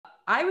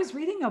I was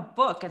reading a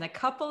book and a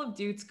couple of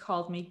dudes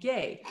called me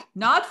gay.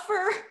 Not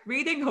for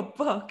reading a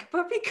book,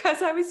 but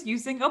because I was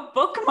using a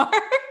bookmark.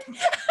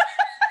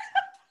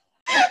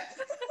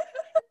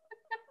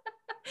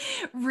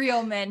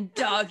 Real men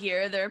dog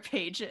ear their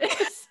pages.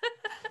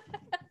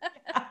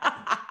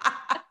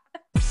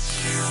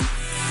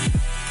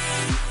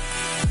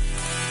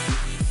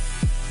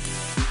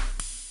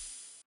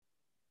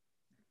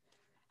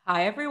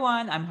 Hi,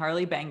 everyone. I'm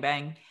Harley Bang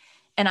Bang.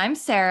 And I'm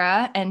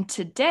Sarah. And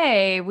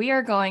today we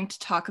are going to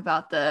talk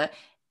about the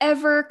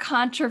ever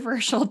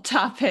controversial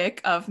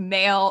topic of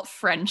male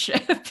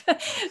friendship.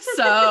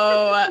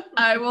 So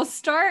I will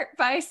start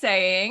by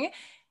saying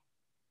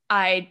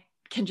I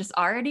can just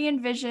already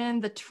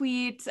envision the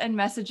tweets and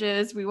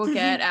messages we will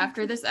get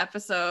after this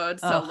episode.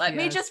 So let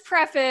me just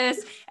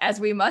preface, as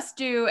we must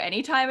do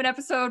anytime an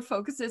episode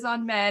focuses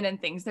on men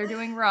and things they're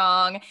doing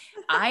wrong,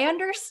 I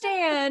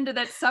understand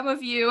that some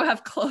of you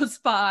have close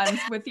bonds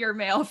with your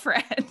male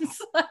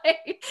friends.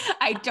 Like,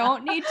 I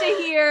don't need to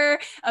hear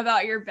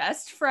about your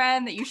best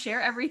friend that you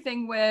share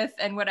everything with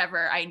and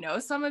whatever. I know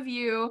some of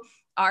you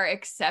are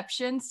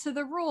exceptions to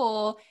the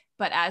rule,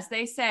 but as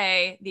they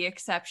say, the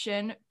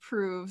exception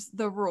proves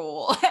the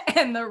rule.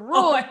 And the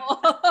rule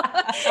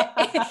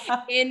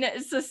in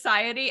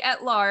society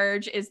at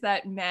large is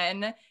that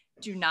men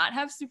do not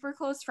have super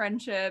close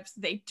friendships.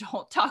 They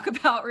don't talk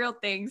about real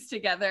things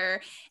together.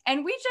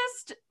 And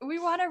we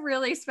want to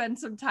really spend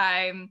some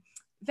time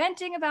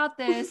venting about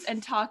this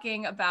and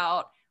talking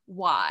about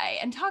why,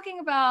 and talking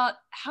about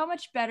how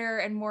much better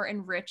and more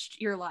enriched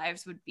your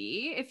lives would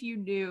be if you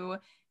knew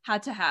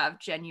had to have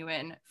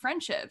genuine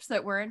friendships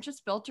that weren't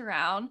just built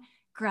around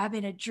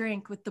grabbing a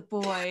drink with the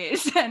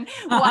boys and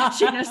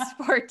watching a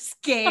sports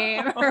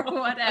game or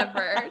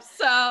whatever.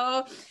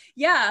 So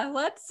yeah,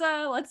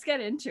 let's get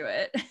into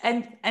it.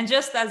 And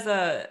just as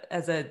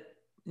a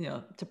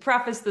to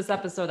preface this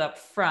episode up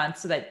front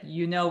so that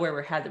you know where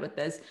we're headed with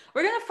this,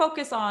 we're going to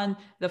focus on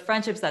the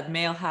friendships that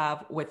male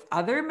have with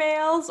other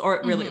males, or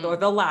really, or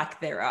the lack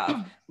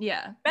thereof.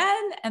 Yeah.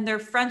 Men and their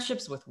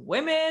friendships with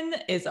women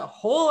is a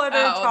whole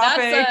other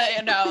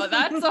topic.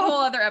 That's a whole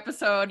other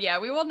episode. Yeah,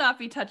 we will not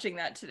be touching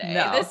that today.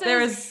 No, this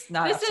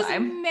is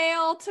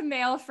male to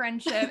male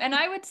friendship. And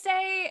I would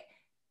say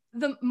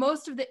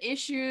most of the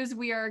issues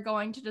we are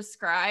going to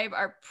describe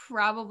are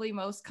probably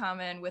most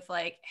common with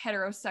like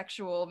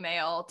heterosexual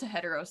male to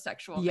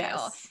heterosexual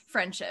male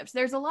friendships.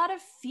 There's a lot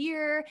of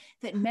fear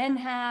that men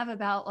have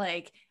about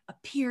like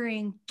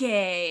appearing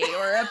gay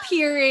or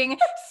appearing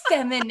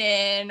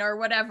feminine or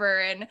whatever.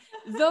 And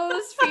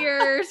those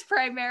fears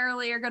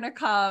primarily are going to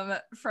come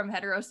from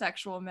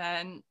heterosexual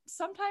men,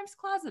 sometimes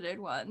closeted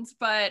ones,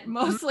 but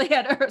mostly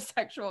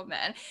heterosexual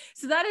men.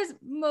 So that is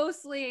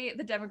mostly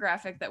the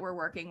demographic that we're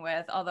working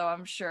with, although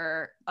I'm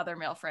sure other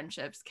male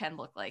friendships can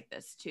look like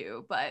this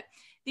too. But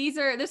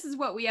this is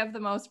what we have the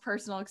most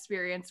personal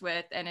experience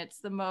with, and it's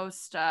the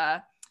most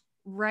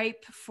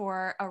ripe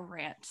for a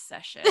rant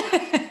session.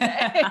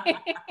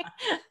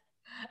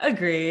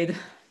 Agreed.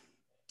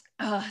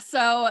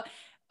 So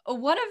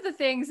one of the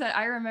things that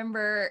I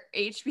remember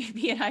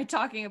HBB and I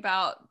talking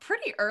about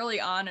pretty early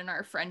on in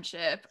our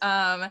friendship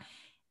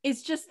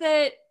is just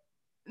that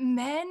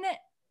men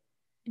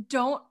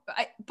don't,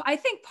 I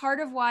think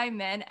part of why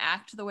men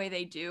act the way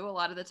they do a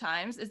lot of the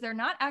times is they're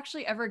not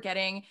actually ever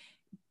getting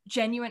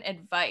genuine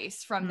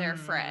advice from their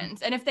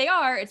friends. And if they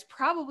are, it's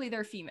probably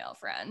their female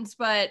friends.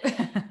 But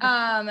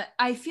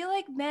I feel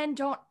like men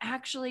don't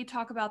actually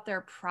talk about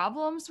their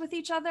problems with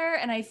each other.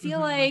 And I feel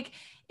like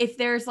if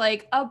there's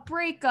like a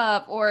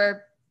breakup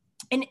or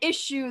an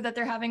issue that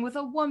they're having with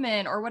a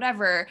woman or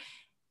whatever,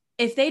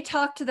 if they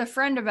talk to the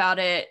friend about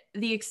it,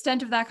 the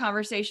extent of that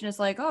conversation is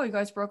like, oh, you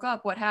guys broke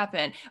up. What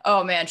happened?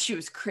 Oh man, she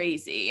was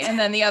crazy. And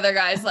then the other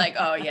guy's like,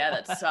 oh yeah,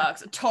 that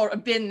sucks.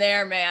 Been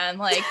there, man.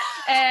 Like,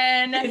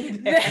 and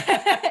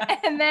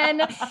then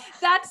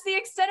that's the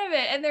extent of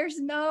it. And there's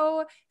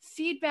no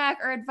feedback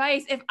or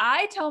advice. If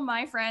I tell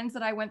my friends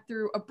that I went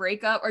through a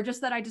breakup or just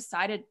that I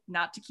decided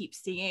not to keep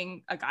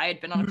seeing a guy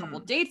I'd been on a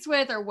couple dates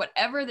with or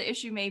whatever the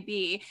issue may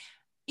be,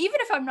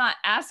 even if I'm not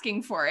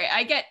asking for it,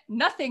 I get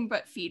nothing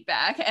but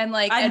feedback and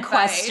like and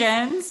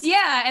questions.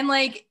 Yeah. And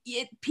like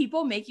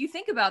people make you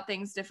think about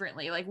things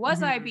differently. Like,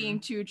 was I being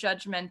too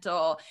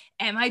judgmental?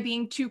 Am I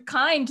being too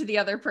kind to the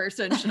other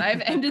person? Should I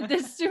have ended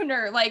this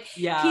sooner? Like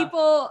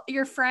people,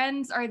 your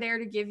friends are there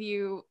to give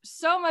you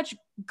so much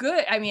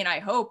good. I mean, I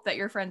hope that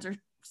your friends are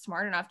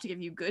smart enough to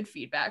give you good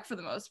feedback for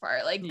the most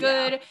part, like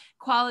good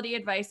quality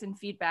advice and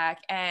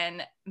feedback.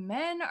 And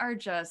men are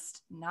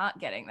just not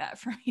getting that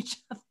from each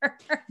other.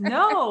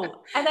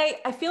 No. And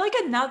I feel like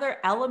another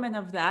element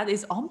of that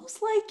is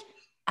almost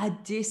like a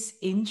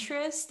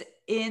disinterest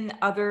in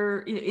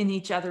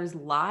each other's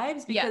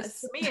lives,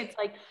 because to me it's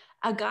like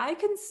a guy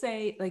can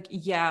say like,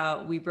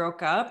 yeah, we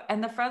broke up,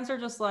 and the friends are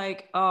just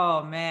like,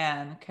 oh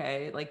man,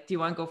 okay, like, do you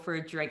want to go for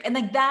a drink? And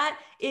like that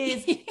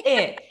is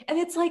it. And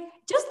it's like,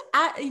 just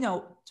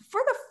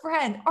for the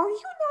friend, are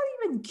you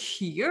not even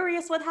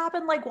curious what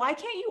happened? Like, why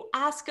can't you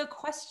ask a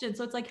question?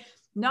 So it's like,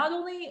 not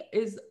only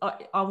is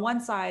on one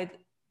side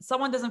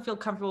someone doesn't feel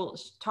comfortable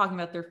talking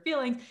about their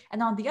feelings.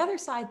 And on the other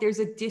side, there's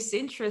a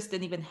disinterest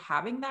in even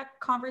having that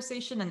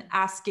conversation and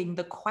asking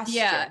the question.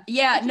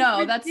 Yeah. No,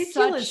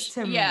 ridiculous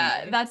to me.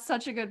 That's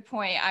such a good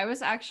point. I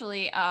was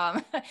actually,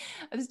 I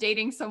was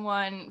dating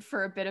someone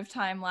for a bit of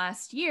time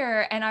last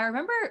year. And I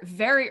remember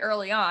very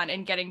early on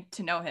in getting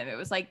to know him, it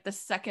was like the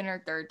second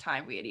or third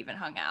time we had even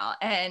hung out.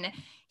 And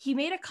he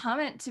made a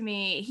comment to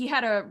me. He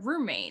had a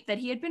roommate that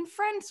he had been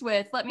friends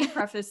with. Let me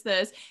preface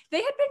this.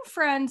 They had been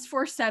friends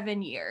for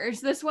 7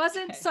 years. This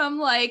wasn't some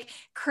like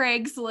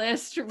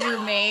Craigslist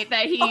roommate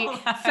that he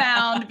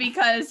found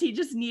because he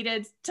just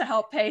needed to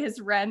help pay his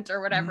rent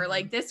or whatever.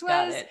 Like this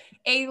was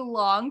a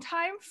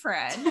longtime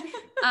friend.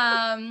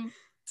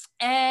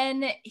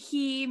 And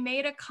he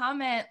made a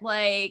comment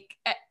like,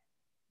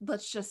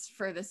 let's just,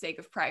 for the sake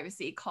of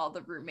privacy, call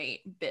the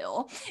roommate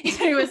Bill.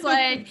 He was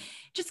like,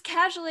 just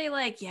casually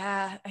like,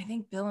 yeah, I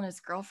think Bill and his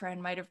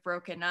girlfriend might have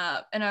broken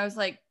up. And I was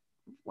like,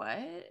 what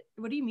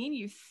do you mean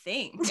you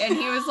think? And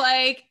he was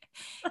like,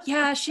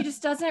 yeah, she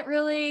just doesn't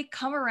really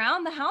come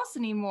around the house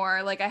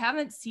anymore. Like I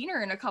haven't seen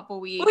her in a couple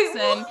weeks.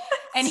 Wait,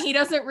 and he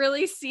doesn't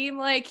really seem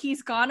like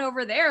he's gone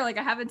over there. Like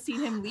I haven't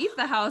seen him leave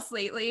the house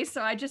lately.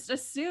 So I just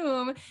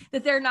assume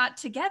that they're not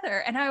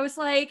together. And I was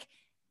like,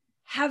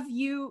 have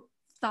you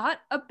thought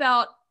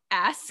about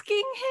asking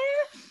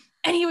him?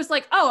 And he was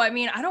like, oh, I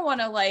mean, I don't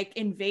want to like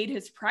invade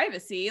his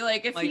privacy.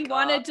 Like if he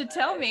wanted to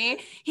tell me,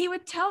 he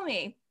would tell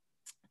me.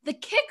 The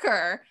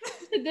kicker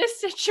to this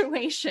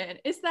situation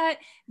is that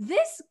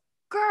this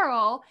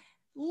girl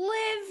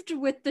lived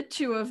with the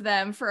two of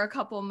them for a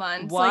couple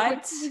months. What? Like it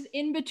was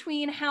in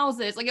between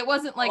houses. Like it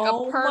wasn't like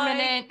a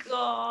permanent,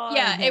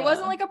 it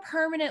wasn't like a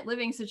permanent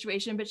living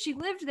situation, but she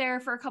lived there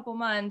for a couple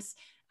months.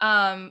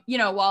 You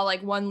know, while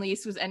like one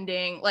lease was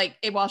ending, like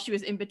while she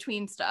was in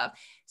between stuff.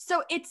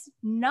 So it's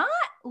not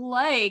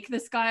like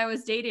this guy I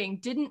was dating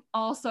didn't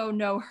also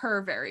know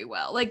her very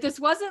well. Like this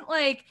wasn't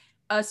like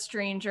a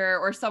stranger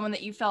or someone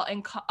that you felt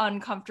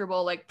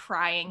uncomfortable like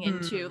prying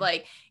into.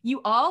 Like you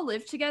all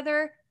lived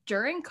together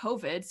during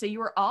COVID, so you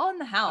were all in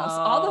the house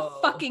all the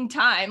fucking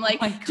time,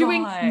 like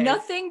doing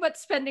nothing but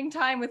spending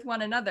time with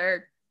one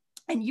another.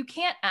 And you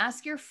can't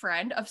ask your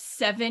friend of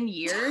 7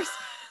 years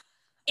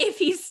if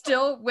he's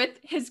still with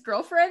his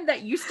girlfriend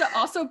that used to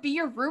also be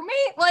your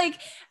roommate. Like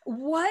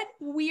what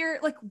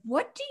weird, like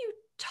what do you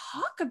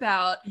talk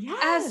about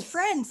as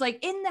friends,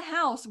 like in the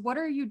house? What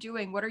are you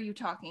doing? What are you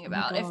talking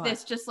about? If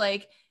this just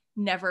like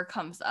never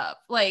comes up,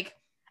 like,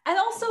 and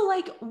also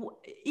like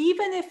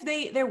even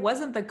if there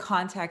wasn't the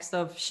context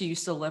of she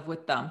used to live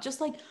with them, just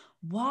like,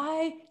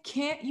 why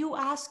can't you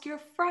ask your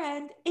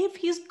friend if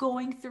he's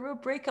going through a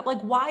breakup? Like,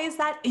 why is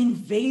that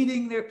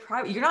invading their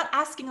private? You're not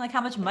asking like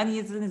how much money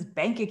is in his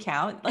bank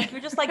account. Like,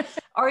 you're just like,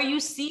 are you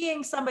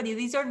seeing somebody?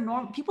 These are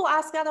normal. People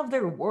ask that of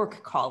their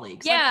work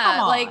colleagues.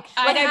 Yeah, like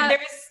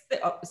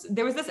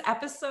there was this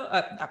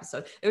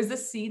episode. There was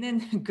this scene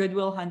in Good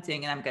Will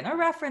Hunting, and I'm gonna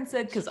reference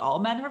it because all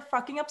men are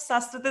fucking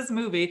obsessed with this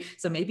movie.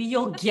 So maybe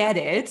you'll get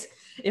it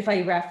if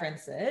I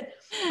reference it.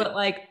 But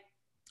like,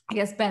 I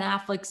guess Ben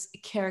Affleck's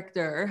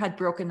character had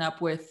broken up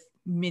with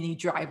Minnie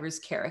Driver's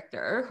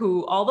character,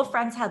 who all the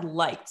friends had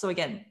liked. So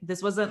again,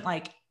 this wasn't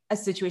like a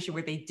situation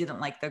where they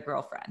didn't like their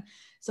girlfriend.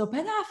 So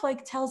Ben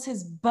Affleck tells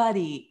his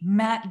buddy,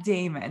 Matt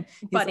Damon.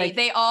 Buddy, like,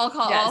 they all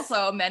call,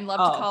 also men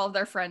love to call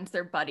their friends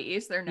their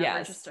buddies. They're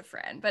never just a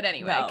friend. But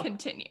anyway,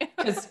 continue.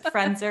 Because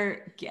friends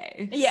are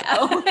gay. Yeah.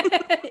 So.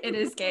 It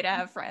is gay to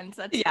have friends.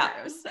 That's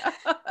true.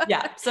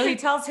 So. So he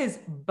tells his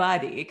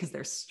buddy, because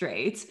they're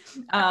straight,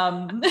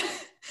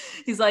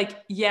 he's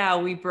like, yeah,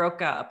 we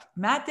broke up.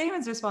 Matt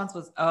Damon's response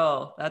was,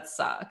 oh, that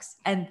sucks.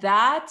 And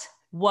that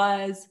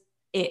was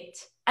it.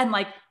 And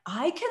like,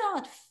 I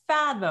cannot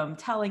fathom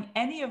telling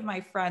any of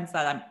my friends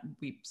that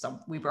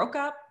we broke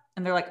up,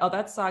 and they're like, oh,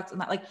 that sucks.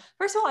 And that, like,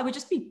 first of all, I would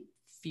just be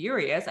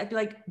furious. I'd be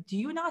like, do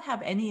you not have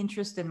any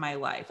interest in my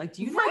life? Like,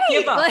 do you not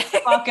give a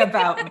fuck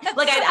about me?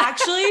 Like, I'd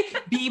actually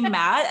be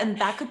mad, and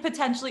that could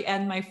potentially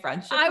end my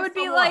friendship. I would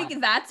be like,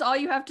 that's all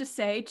you have to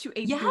say to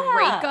a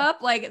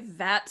breakup? Like,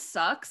 that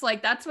sucks.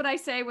 Like, that's what I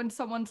say when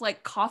someone's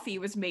like, coffee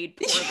was made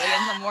poorly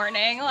in the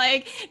morning.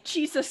 Like,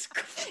 Jesus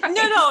Christ.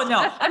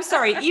 No. I'm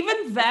sorry.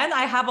 Even then,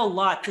 I have a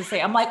lot to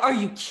say. I'm like, are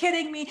you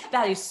kidding me?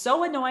 That is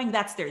so annoying.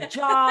 That's their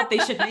job. They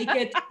should make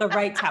it the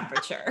right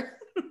temperature.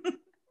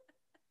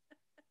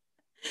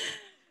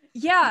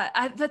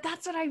 But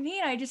that's what I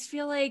mean. I just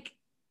feel like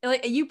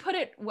you put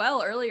it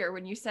well earlier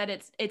when you said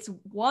it's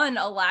one,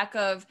 a lack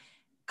of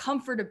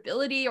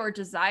comfortability or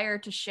desire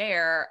to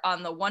share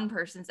on the one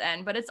person's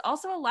end, but it's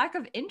also a lack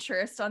of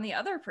interest on the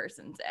other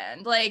person's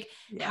end. Like,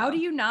 how do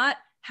you not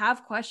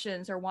have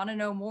questions or want to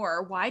know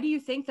more? Why do you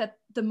think that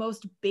the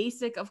most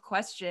basic of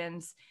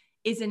questions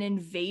is an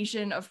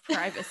invasion of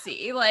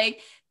privacy?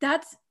 Like,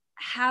 that's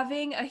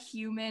having a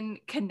human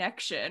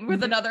connection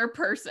with another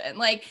person.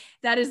 Like,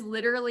 that is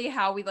literally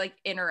how we like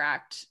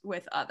interact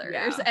with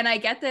others. And I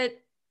get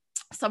that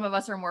some of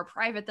us are more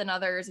private than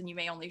others, and you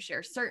may only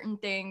share certain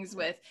things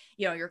with,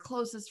 you know, your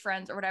closest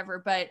friends or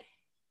whatever, but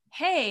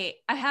hey,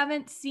 I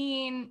haven't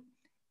seen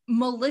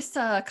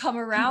Melissa come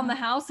around the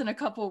house in a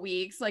couple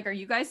weeks? Like, are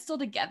you guys still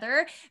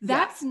together?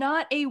 That's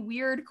not a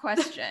weird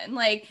question.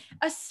 Like,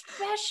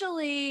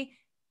 especially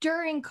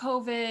during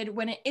COVID,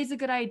 when it is a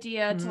good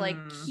idea to like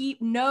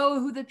know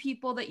who the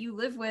people that you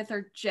live with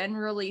are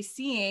generally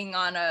seeing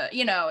on a,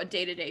 you know, a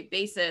day-to-day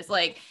basis.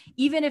 Like,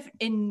 even if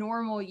in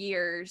normal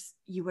years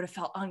you would have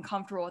felt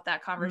uncomfortable with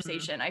that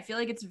conversation, I feel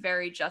like it's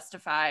very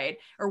justified,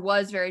 or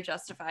was very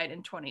justified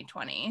in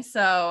 2020.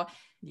 So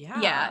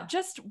yeah,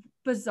 just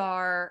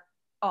bizarre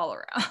all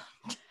around.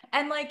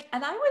 And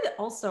I would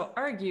also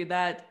argue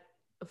that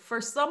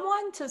for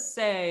someone to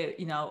say,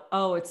 you know,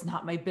 oh, it's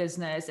not my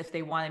business. If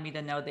they wanted me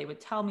to know, they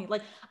would tell me.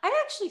 Like,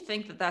 I actually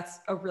think that that's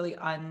a really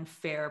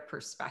unfair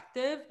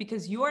perspective,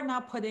 because you are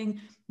not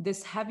putting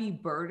this heavy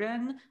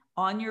burden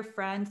on your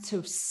friend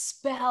to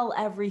spell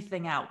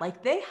everything out.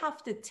 Like, they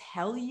have to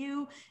tell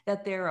you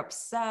that they're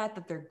upset,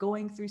 that they're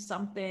going through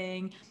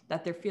something,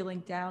 that they're feeling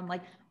down.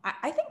 Like,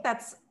 I think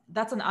that's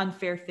an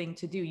unfair thing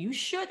to do. You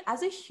should,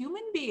 as a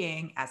human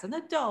being, as an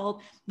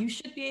adult, you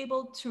should be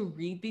able to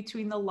read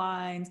between the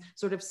lines,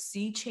 sort of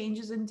see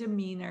changes in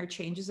demeanor,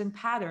 changes in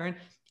pattern,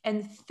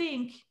 and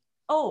think,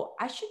 oh,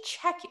 I should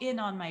check in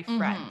on my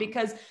friend.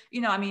 Because, you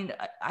know, I mean,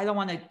 I don't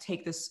want to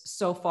take this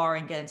so far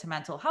and get into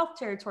mental health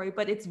territory,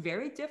 but it's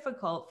very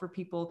difficult for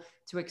people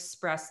to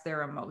express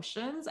their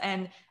emotions.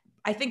 And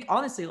I think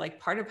honestly, like,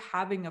 part of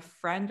having a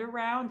friend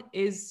around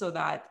is so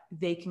that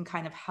they can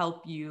kind of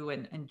help you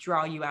and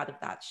draw you out of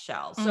that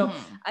shell. So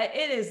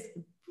it is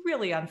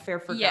really unfair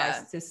for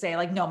guys to say,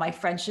 like, no, my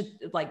friend should,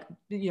 like,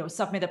 you know,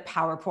 submit a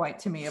PowerPoint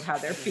to me of how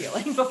they're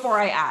feeling before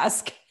I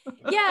ask.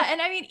 Yeah.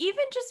 And I mean,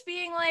 even just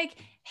being like,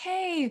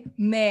 hey,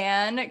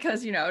 man,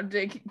 because, you know,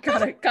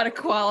 gotta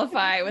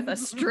qualify with a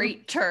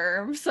straight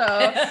term. So,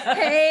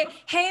 hey,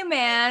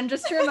 man,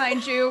 just to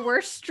remind you,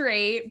 we're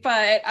straight,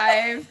 but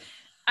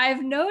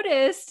I've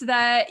noticed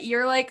that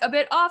you're like a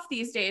bit off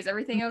these days.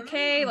 Everything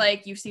okay?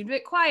 Like, you seemed a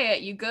bit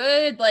quiet. You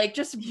good? Like,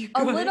 just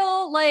a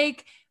little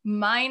like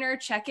minor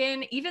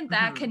check-in. Even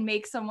that can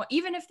make someone,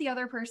 even if the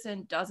other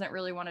person doesn't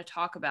really want to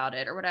talk about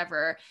it or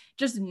whatever,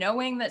 just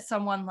knowing that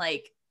someone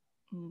like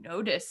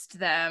noticed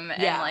them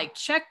and like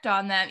checked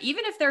on them,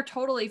 even if they're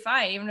totally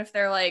fine, even if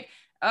they're like,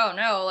 oh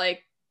no,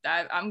 like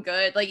I'm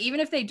good. Like, even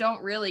if they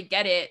don't really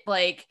get it,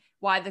 like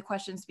why the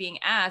question's being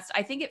asked,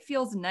 I think it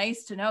feels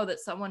nice to know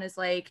that someone is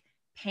like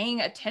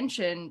paying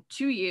attention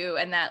to you,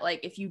 and that like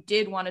if you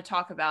did want to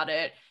talk about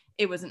it,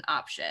 it was an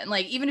option.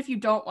 Like, even if you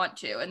don't want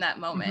to in that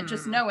moment,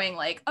 just knowing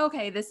like,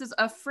 okay, this is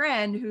a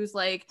friend who's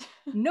like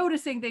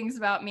noticing things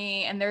about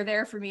me and they're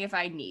there for me if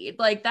I need.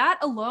 Like, that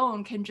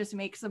alone can just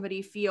make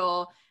somebody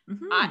feel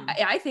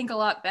I think a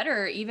lot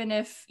better, even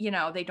if, you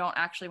know, they don't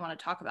actually want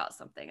to talk about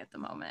something at the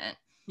moment.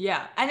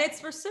 Yeah. And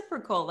it's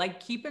reciprocal.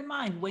 Like, keep in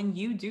mind, when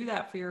you do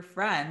that for your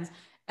friends,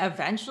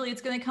 eventually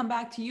it's going to come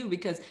back to you,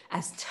 because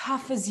as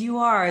tough as you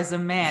are as a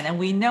man, and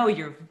we know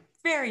you're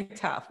very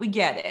tough, we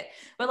get it,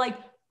 but like,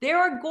 there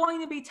are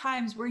going to be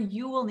times where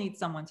you will need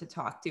someone to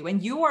talk to,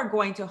 and you are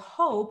going to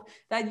hope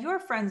that your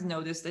friends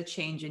notice the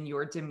change in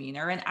your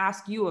demeanor and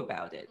ask you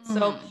about it.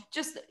 So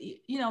just,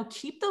 you know,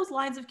 keep those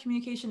lines of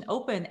communication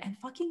open and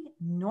fucking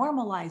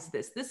normalize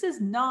this. This is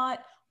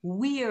not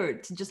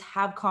weird to just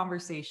have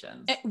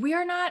conversations. We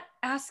are not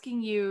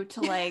asking you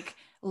to like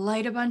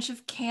light a bunch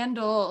of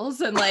candles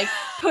and like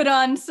put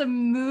on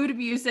some mood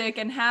music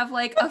and have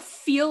like a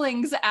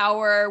feelings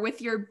hour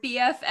with your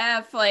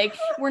BFF. Like,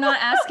 we're not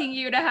asking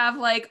you to have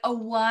like a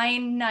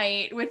wine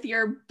night with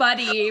your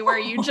buddy where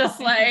you just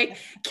like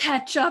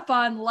catch up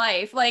on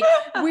life. Like,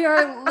 we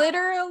are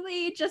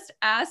literally just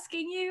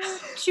asking you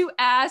to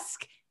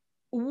ask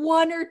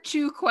one or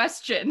two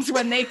questions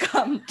when they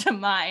come to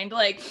mind.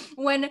 Like,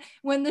 when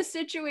the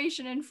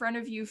situation in front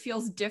of you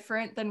feels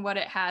different than what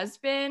it has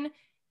been,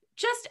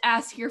 just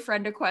ask your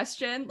friend a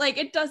question. Like,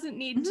 it doesn't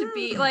need to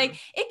be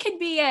like, it can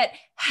be at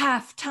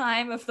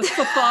halftime of the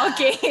football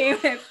game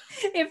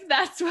if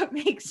that's what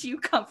makes you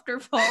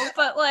comfortable,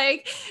 but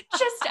like,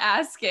 just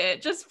ask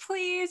it. Just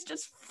please,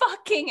 just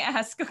fucking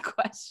ask a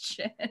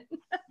question.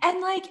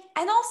 And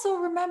also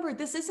remember,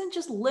 this isn't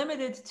just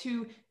limited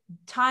to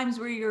times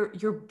where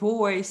your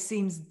boy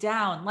seems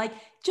down. Like,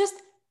 just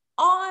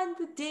on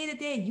the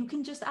day-to-day, you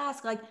can just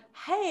ask, like,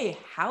 hey,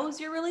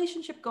 how's your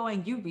relationship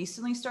going? You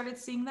recently started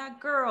seeing that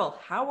girl.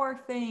 How are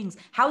things?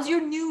 How's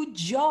your new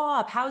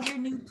job? How's your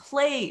new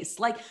place?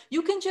 Like,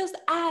 you can just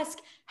ask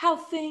how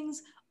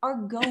things are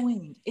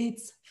going.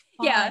 It's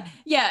fine.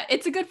 Yeah,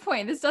 it's a good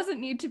point. This doesn't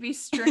need to be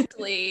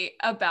strictly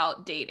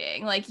about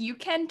dating. Like, you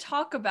can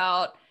talk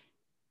about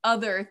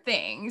other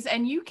things,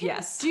 and you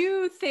can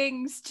do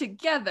things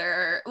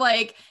together.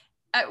 Like,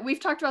 we've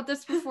talked about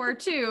this before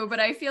too, but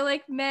I feel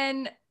like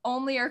men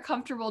only are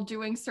comfortable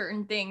doing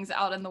certain things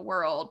out in the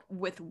world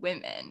with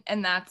women,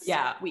 and that's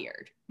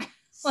weird.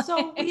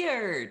 So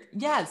weird.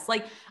 Yes.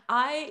 Like,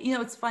 you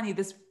know, it's funny,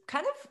 this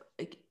kind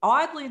of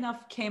oddly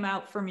enough came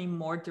out for me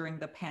more during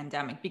the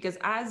pandemic, because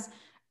as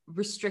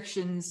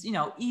restrictions, you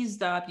know,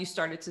 eased up, you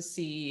started to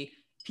see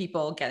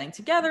people getting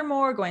together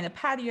more, going to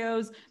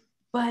patios.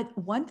 But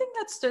one thing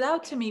that stood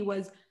out to me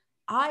was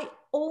I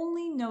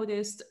only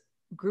noticed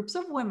groups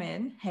of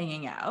women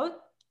hanging out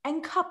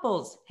and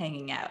couples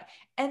hanging out.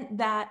 And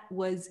that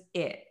was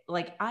it.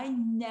 Like I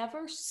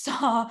never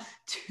saw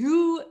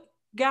two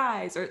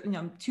guys or,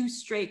 two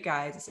straight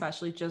guys,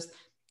 especially just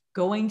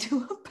going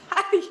to a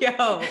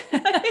patio.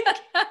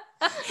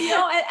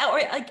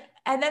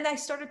 And then I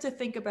started to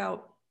think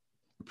about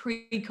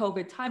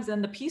pre-COVID times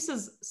and the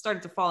pieces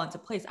started to fall into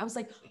place. I was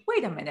like,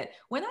 wait a minute,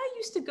 when I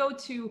used to go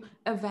to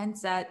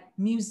events at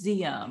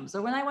museums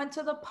or when I went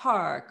to the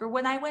park or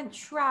when I went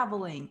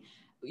traveling,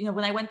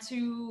 when I went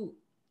to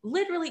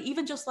literally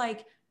even just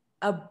like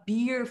a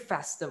beer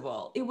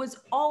festival, it was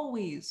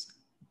always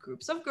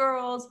groups of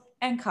girls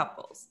and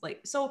couples.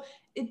 Like, so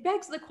it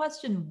begs the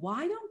question,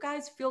 why don't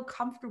guys feel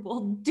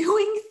comfortable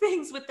doing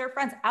things with their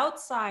friends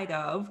outside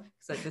of,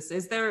 so this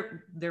is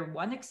their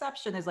one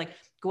exception is like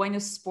going to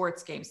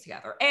sports games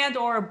together and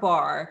or a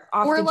bar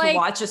often or like to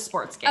watch a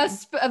sports game.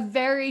 A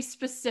very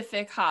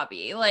specific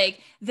hobby.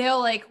 Like they'll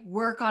like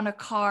work on a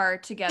car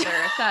together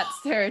if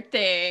that's their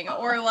thing.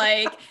 Or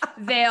like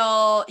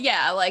they'll,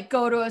 like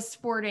go to a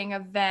sporting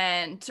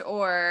event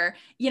or,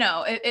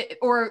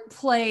 or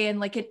play in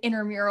like an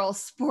intramural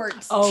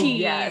sports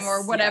team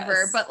or whatever.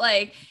 Yes. But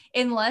like,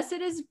 unless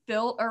it is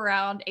built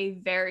around a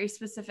very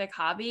specific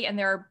hobby and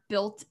there are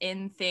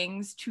built-in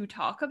things to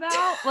talk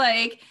about,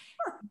 like,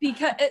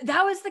 because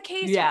that was the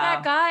case with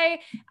that guy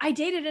I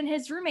dated and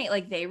his roommate.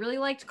 Like they really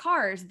liked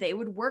cars. They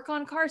would work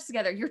on cars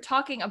together. You're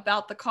talking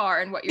about the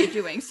car and what you're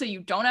doing. So you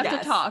don't have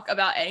to talk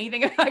about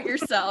anything about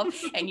yourself.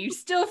 And you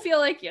still feel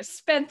like you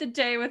spent the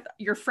day with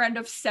your friend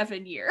of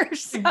 7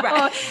 years. So,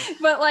 right.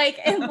 But like,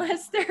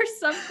 unless there's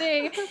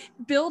something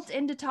built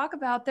in to talk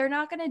about, they're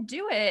not going to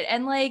do it.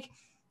 And like,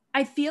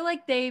 I feel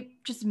like they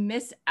just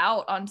miss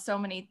out on so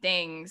many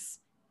things,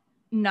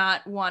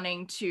 not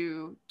wanting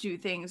to do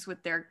things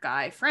with their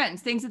guy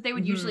friends, things that they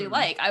would usually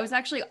like. I was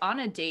actually on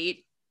a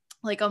date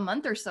like a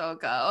month or so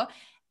ago,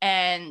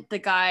 and the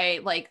guy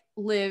like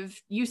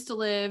used to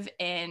live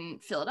in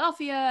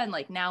Philadelphia and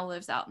like now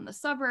lives out in the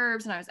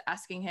suburbs. And I was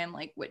asking him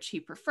like which he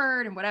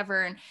preferred and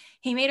whatever. And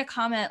he made a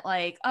comment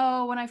like,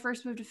 oh, when I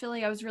first moved to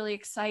Philly, I was really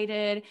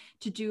excited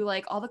to do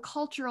like all the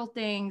cultural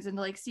things and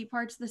to like see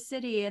parts of the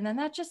city. And then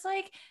that just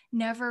like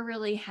never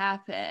really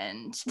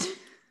happened.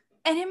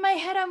 And in my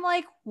head, I'm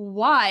like,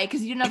 why?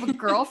 Because you didn't have a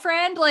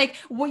girlfriend? Like,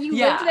 you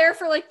lived there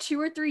for like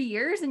 2 or 3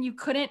 years and you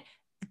couldn't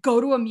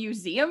go to a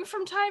museum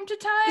from time to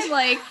time?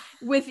 Like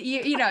with,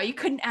 you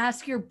couldn't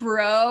ask your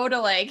bro to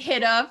like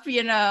hit up,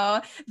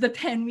 the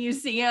Penn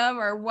Museum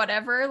or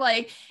whatever.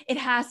 Like it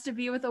has to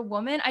be with a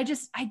woman.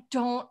 I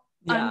don't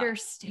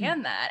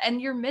understand that. And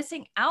you're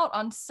missing out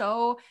on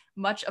so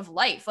much of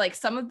life. Like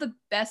some of the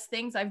best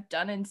things I've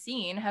done and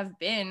seen have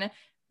been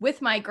with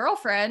my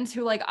girlfriends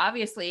who like,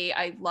 obviously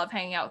I love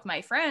hanging out with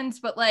my friends,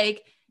 but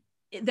like,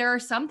 there are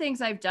some things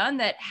I've done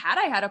that had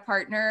I had a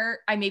partner,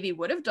 I maybe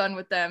would have done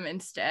with them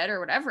instead or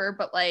whatever.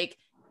 But like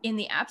in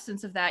the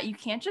absence of that, you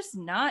can't just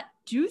not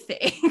do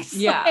things.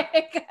 Yeah.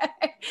 Like,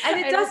 and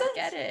it doesn't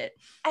get it.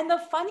 And the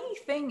funny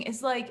thing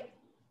is like,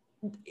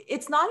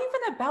 it's not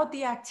even about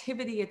the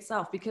activity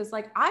itself, because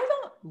like I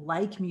don't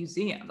like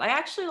museums. I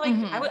actually like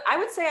I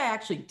would say I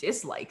actually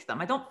dislike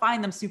them. I don't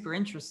find them super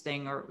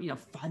interesting or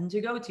fun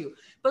to go to.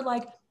 But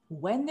like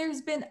when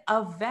there's been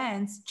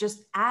events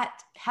just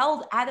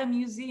held at a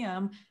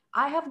museum,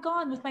 I have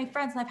gone with my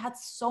friends and I've had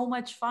so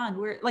much fun.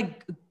 We're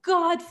like,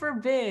 God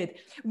forbid.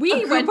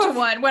 We went to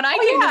one. When I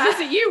came to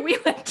visit you, we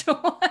went to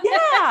one.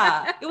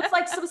 Yeah. It was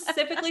like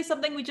specifically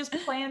something we just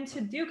planned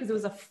to do because it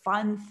was a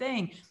fun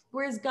thing.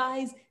 Whereas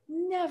guys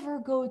never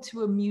go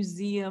to a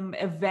museum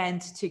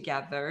event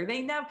together.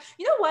 They never,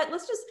 what?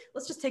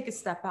 Let's just take a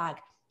step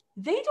back.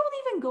 They don't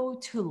even go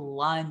to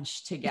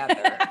lunch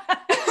together.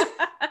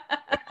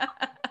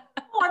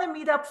 Want to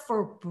meet up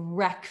for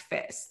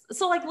breakfast.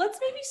 So like, let's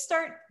maybe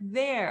start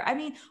there. I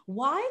mean,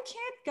 why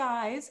can't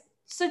guys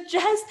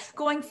suggest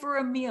going for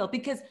a meal?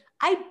 Because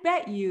I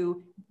bet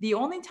you the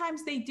only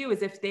times they do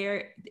is if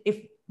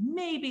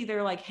maybe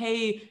they're like,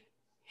 hey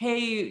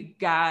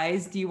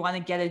guys, do you want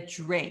to get a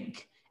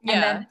drink? Yeah.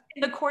 And then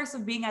in the course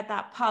of being at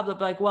that pub, they'll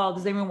be like, well,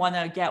 does anyone want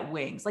to get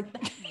wings? Like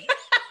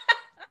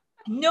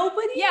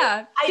nobody.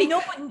 Yeah.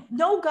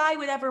 No guy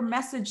would ever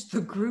message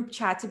the group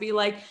chat to be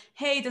like,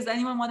 hey, does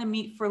anyone want to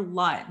meet for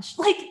lunch?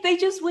 Like they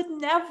just would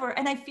never.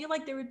 And I feel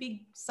like there would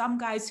be some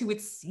guys who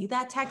would see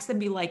that text and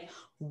be like,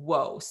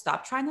 whoa,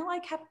 stop trying to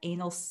like have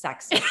anal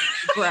sex,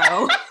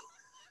 bro.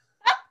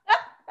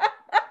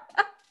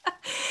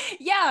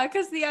 Yeah.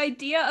 Cause the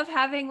idea of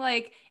having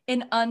like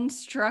an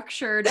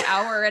unstructured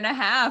hour and a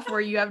half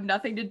where you have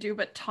nothing to do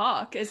but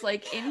talk is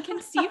like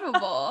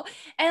inconceivable.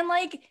 And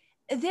like,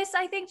 this,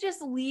 I think,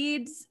 just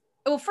leads.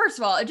 Well, first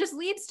of all, it just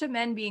leads to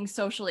men being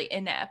socially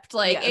inept.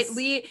 Like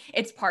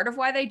it's part of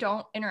why they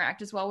don't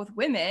interact as well with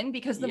women,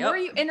 because the more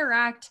you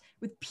interact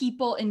with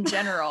people in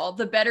general,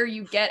 the better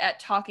you get at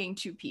talking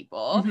to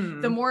people.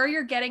 The more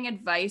you're getting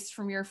advice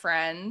from your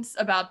friends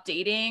about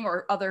dating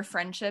or other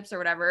friendships or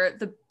whatever,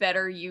 the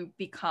better you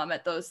become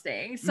at those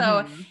things.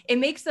 So it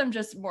makes them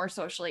just more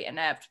socially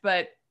inept,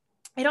 but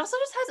it also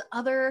just has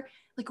other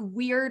like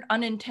weird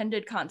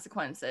unintended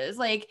consequences.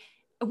 Like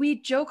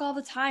we joke all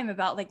the time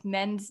about like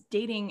men's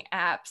dating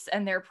apps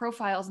and their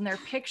profiles and their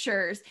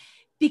pictures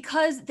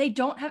because they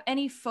don't have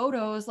any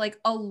photos like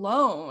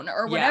alone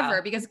or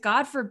whatever, because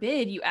God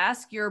forbid you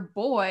ask your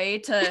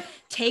boy to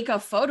take a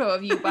photo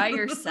of you by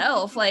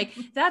yourself. Like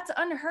that's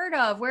unheard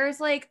of. Whereas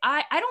like,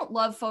 I don't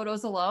love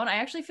photos alone. I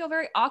actually feel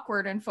very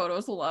awkward in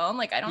photos alone.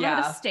 Like I don't know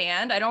how to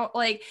stand. I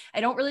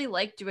don't really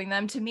like doing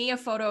them. To me, a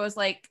photo is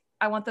like,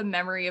 I want the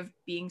memory of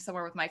being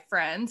somewhere with my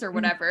friends or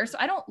whatever. So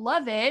I don't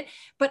love it,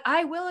 but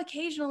I will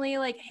occasionally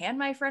like hand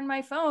my friend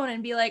my phone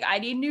and be like, I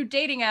need new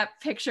dating app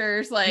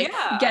pictures. Like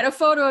get a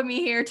photo of me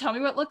here. Tell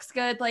me what looks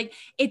good. Like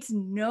it's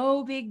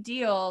no big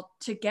deal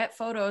to get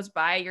photos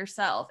by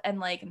yourself. And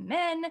like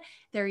men,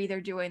 they're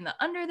either doing the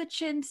under the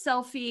chin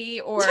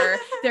selfie or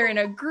they're in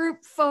a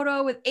group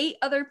photo with 8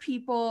 other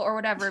people or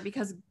whatever,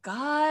 because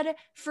God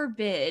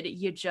forbid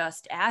you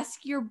just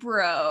ask your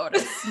bro to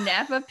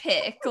snap a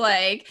pic.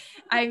 Like,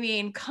 I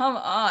mean, come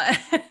on.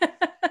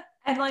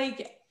 And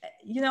like,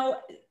 you know,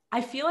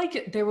 I feel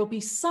like there will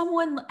be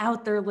someone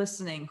out there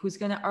listening who's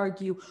going to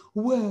argue,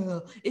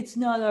 well, it's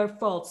not our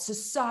fault.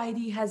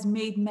 Society has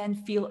made men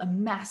feel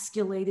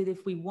emasculated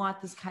if we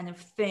want this kind of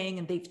thing.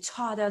 And they've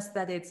taught us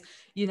that it's,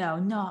 you know,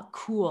 not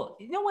cool.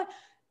 You know what?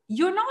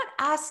 You're not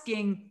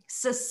asking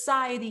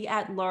society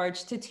at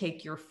large to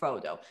take your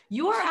photo.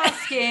 You're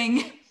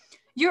asking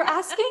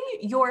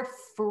your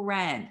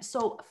friend.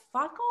 So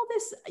fuck all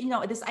this, you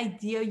know, this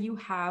idea you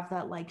have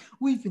that like,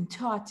 we've been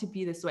taught to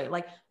be this way.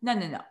 Like,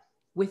 no.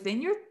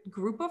 Within your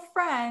group of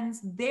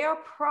friends, they're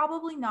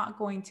probably not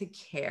going to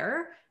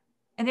care.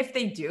 And if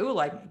they do,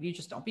 like, maybe you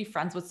just don't be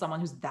friends with someone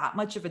who's that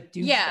much of a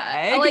douchebag.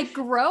 Yeah, like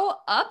grow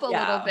up a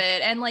little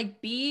bit and like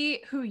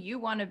be who you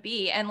want to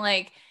be. And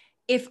like,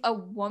 if a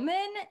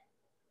woman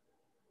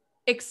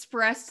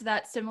expressed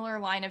that similar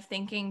line of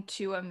thinking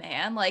to a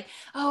man, like,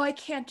 oh, I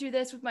can't do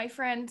this with my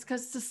friends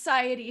because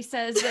society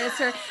says this,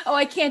 or oh,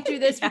 I can't do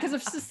this because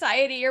of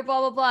society, or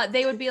blah blah blah,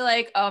 they would be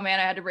like, oh man,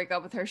 I had to break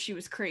up with her, she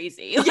was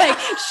crazy. Like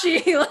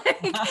she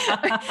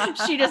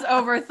just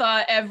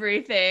overthought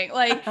everything.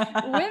 Like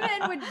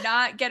women would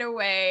not get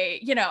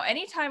away, you know,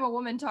 anytime a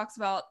woman talks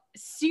about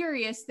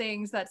serious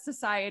things that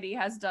society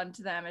has done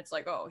to them, it's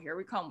like, oh, here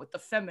we come with the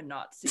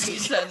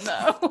feminazis and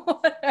the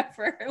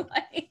whatever.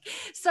 Like,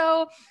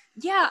 so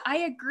yeah, I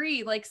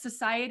agree. Like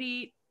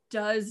society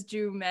does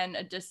do men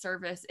a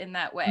disservice in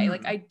that way.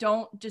 Like I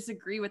don't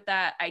disagree with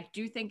that. I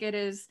do think it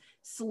is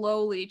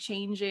slowly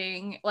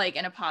changing, like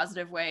in a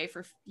positive way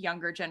for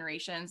younger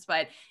generations,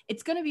 but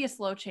it's going to be a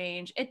slow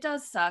change. It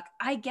does suck.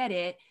 I get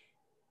it.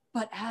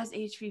 But as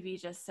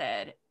HPV just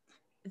said,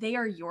 they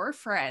are your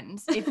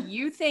friends. If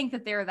you think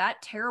that they're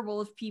that terrible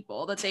of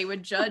people that they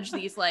would judge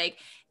these, like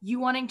you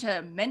wanting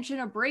to mention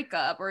a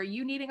breakup or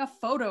you needing a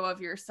photo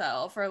of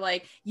yourself or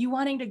like you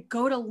wanting to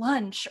go to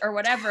lunch or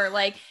whatever,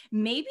 like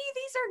maybe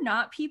these are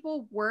not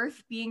people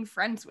worth being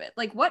friends with.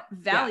 Like what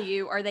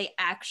value are they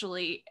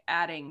actually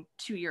adding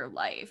to your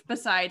life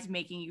besides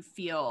making you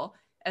feel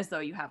as though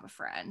you have a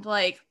friend?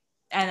 Like,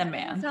 and a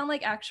man. Sound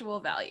like actual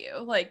value,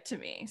 like to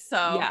me. So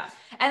yeah.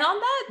 And on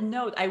that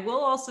note, I will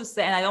also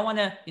say, and I don't want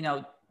to, you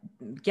know,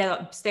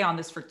 stay on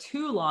this for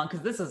too long because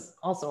this is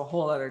also a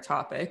whole other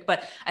topic,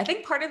 but I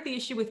think part of the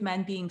issue with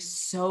men being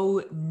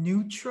so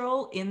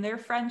neutral in their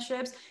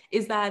friendships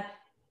is that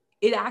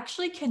it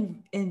actually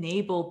can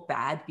enable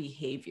bad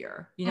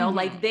behavior. You know,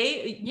 like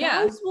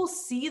guys will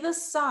see the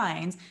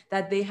signs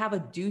that they have a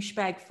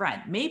douchebag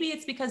friend. Maybe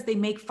it's because they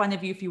make fun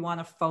of you if you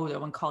want a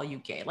photo and call you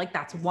gay. Like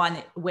that's one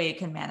way it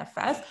can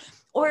manifest.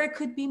 Or it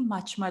could be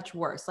much, much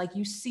worse. Like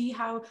you see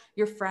how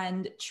your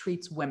friend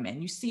treats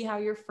women. You see how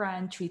your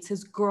friend treats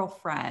his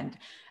girlfriend,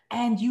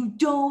 and you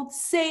don't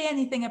say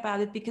anything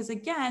about it because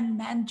again,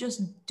 men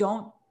just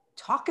don't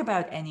talk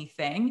about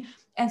anything.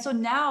 And so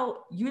now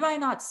you might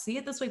not see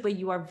it this way, but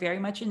you are very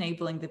much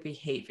enabling the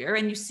behavior.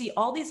 And you see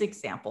all these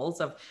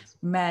examples of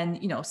men,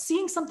 you know,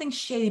 seeing something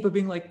shady, but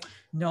being like,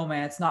 no,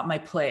 man, it's not my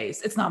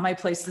place. It's not my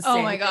place to say.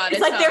 Oh my God.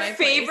 It's like their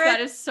favorite. That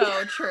is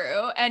so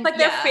true. And like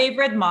their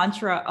favorite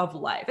mantra of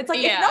life. It's like,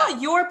 it's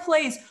not your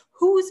place.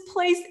 Whose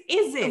place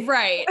is it?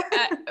 Right.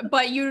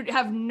 But you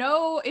have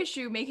no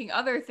issue making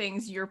other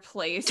things your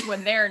place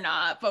when they're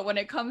not. But when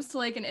it comes to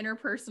like an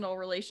interpersonal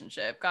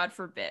relationship, God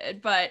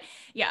forbid. But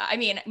yeah, I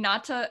mean,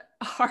 not to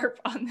harp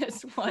on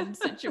this one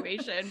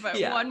situation, but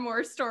one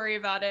more story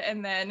about it.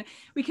 And then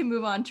we can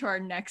move on to our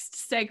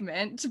next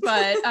segment.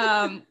 But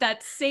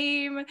that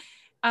same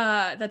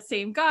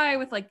guy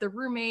with like the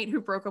roommate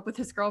who broke up with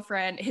his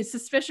girlfriend, his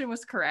suspicion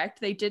was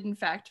correct. They did in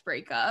fact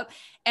break up.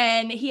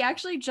 And he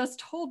actually just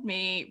told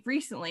me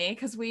recently,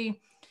 because we're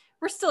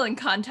still in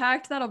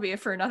contact, that'll be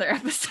for another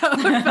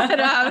episode,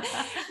 but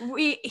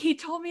he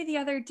told me the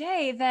other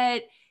day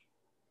that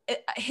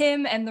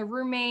him and the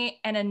roommate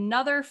and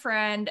another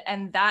friend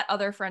and that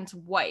other friend's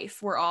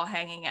wife were all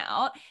hanging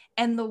out.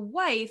 And the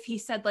wife, he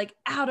said, like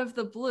out of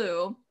the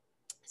blue,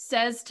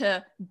 says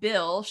to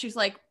Bill, she's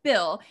like,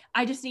 Bill,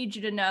 I just need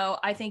you to know,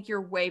 I think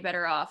you're way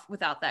better off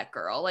without that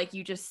girl. Like,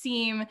 you just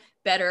seem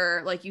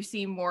better. Like, you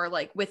seem more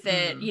like with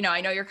it. You know,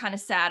 I know you're kind of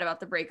sad about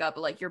the breakup,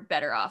 but like, you're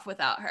better off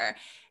without her.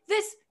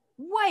 This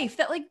wife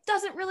that like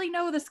doesn't really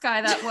know this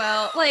guy that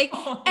well. Like,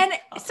 and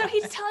so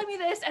he's telling me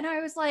this, and I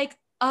was like,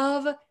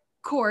 of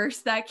course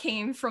that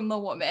came from the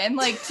woman,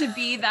 like, to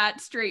be that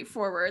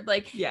straightforward.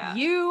 Like,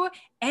 you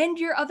and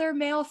your other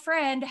male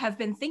friend have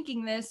been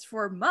thinking this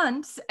for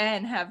months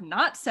and have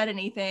not said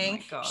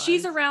anything.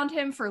 She's around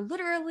him for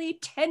literally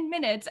 10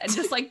 minutes and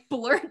just like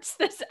blurts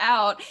this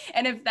out.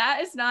 And if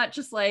that is not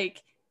just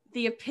like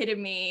the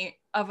epitome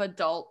of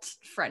adult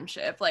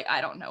friendship, like, I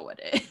don't know what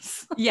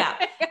is.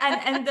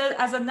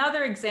 As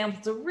another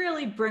example to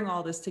really bring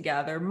all this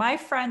together, my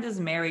friend is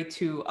married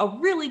to a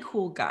really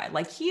cool guy.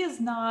 Like, he is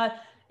not,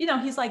 you know,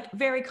 he's like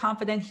very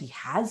confident. He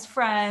has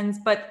friends,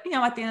 but you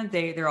know, at the end of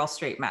the day, they're all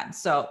straight men.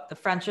 So the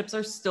friendships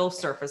are still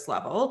surface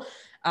level.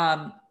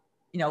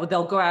 You know,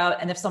 they'll go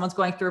out, and if someone's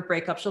going through a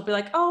breakup, she'll be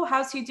like, oh,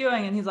 how's he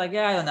doing? And he's like,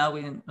 yeah, I don't know.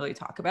 We didn't really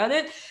talk about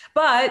it.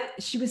 But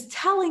she was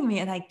telling me,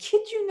 and I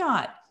kid you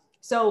not,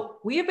 so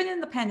we have been in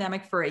the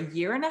pandemic for 1.5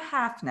 years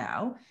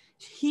now.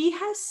 He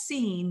has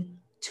seen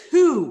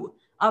 2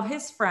 of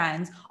his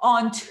friends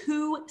on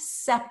 2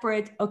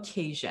 separate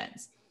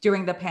occasions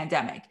during the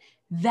pandemic.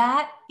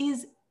 That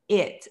is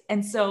it.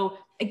 And so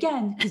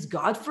again, because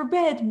God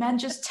forbid men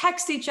just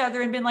text each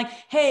other and been like,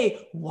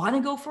 hey, want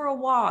to go for a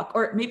walk?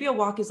 Or maybe a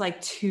walk is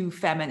like too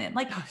feminine.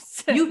 Like,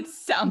 you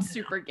sound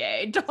super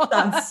gay.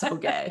 Sounds so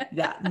gay.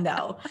 Yeah,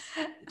 no.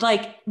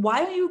 Like,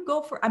 why don't you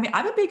go for, I mean,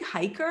 I'm a big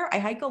hiker. I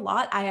hike a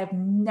lot. I have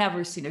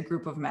never seen a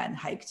group of men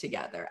hike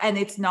together. And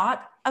it's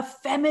not a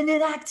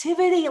feminine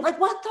activity. Like,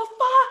 what the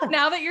fuck?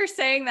 Now that you're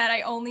saying that,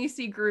 I only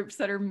see groups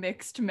that are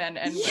mixed men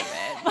and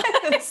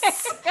women.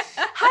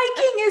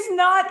 Hiking is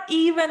not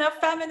even a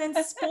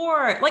feminine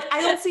sport. Like,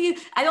 I don't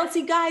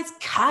see guys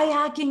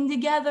kayaking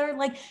together.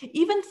 Like,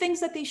 even things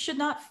that they should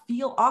not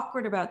feel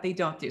awkward about, they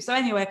don't do. So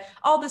anyway,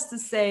 all this to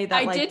say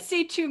that I did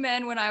see 2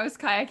 men when I was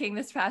kayaking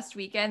this past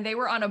weekend. They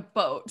were on a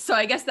boat. So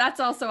I guess that's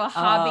also a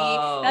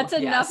hobby. That's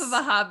enough of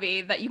a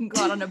hobby that you can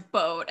go out on a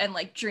boat and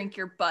like drink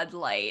your Bud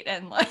Light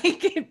and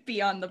like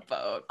be on the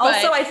boat.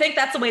 Also, I think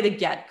that's a way to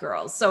get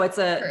girls. So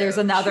there's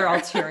another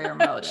ulterior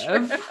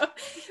motive.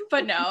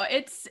 But no,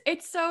 it's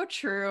so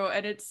true,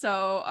 and it's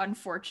so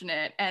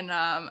unfortunate. And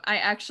I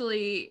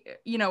actually,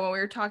 you know, when we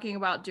were talking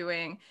about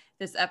doing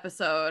this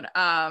episode,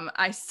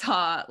 I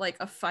saw like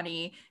a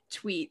funny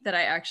tweet that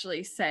I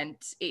actually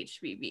sent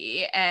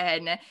HBB,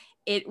 and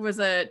it was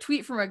a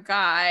tweet from a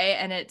guy,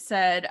 and it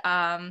said,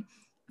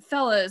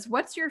 fellas,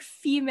 what's your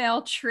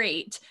female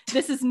trait?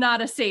 This is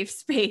not a safe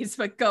space,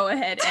 but go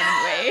ahead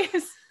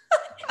anyways.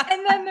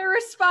 And then the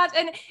response,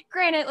 and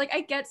granted, like,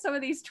 I get some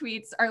of these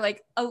tweets are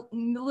like a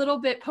little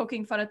bit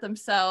poking fun at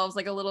themselves,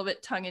 like a little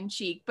bit tongue in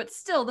cheek, but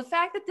still the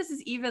fact that this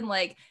is even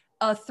like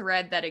a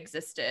thread that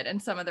existed,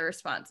 and some of the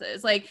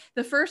responses, like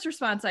the first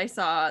response I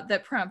saw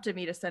that prompted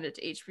me to send it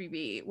to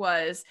HBB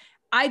was,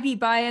 I be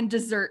buying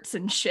desserts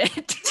and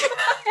shit.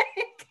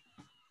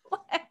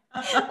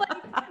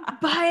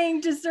 like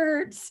buying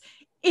desserts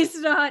is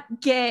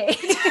not gay.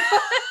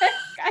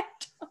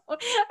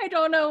 I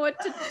don't know what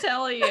to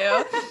tell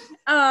you.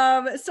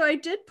 So I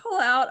did pull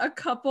out a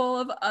couple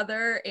of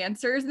other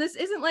answers. This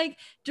isn't like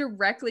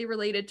directly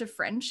related to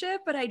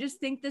friendship, but I just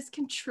think this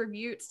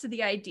contributes to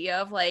the idea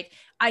of like,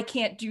 I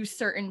can't do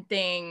certain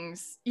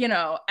things, you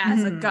know,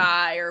 as a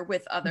guy or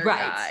with other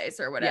guys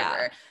or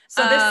whatever. Yeah.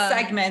 So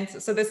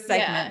this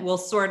segment will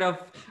sort of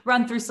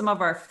run through some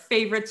of our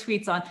favorite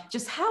tweets on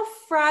just how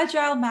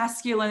fragile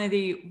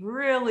masculinity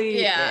really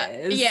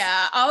is.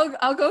 Yeah.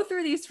 I'll go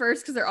through these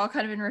first because they're all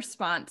kind of in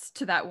response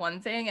to that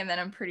one thing. And then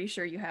I'm pretty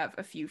sure you have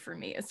a few for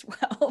me as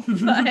well.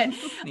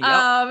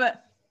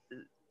 But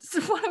so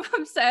one of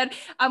them said,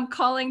 I'm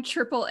calling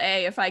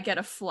AAA if I get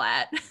a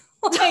flat.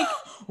 Like,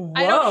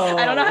 I don't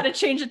know how to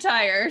change a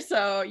tire,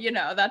 so you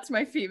know, that's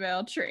my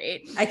female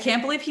trait. I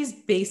can't believe he's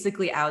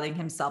basically outing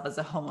himself as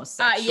a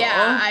homosexual.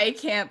 Yeah, I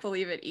can't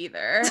believe it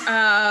either.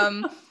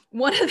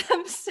 One of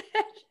them said,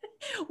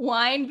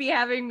 wine be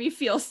having me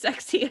feel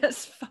sexy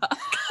as fuck.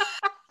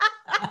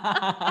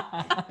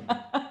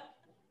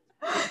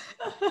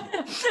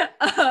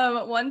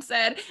 One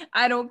said,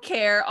 I don't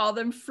care, all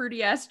them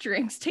fruity ass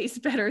drinks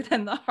taste better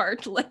than the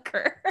hard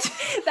liquor.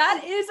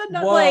 That is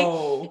another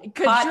like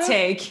hot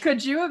take.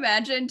 Could you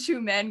imagine 2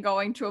 men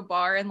going to a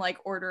bar and like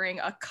ordering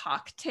a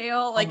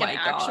cocktail, like an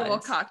actual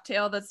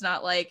cocktail that's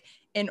not like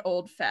an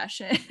old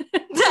fashioned?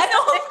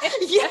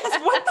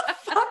 Yes, what the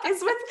fuck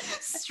is with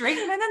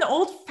straight men and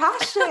old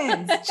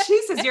fashions?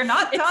 Jesus, you're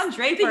not Don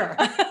Draper.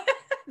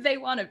 They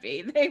want to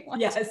be. They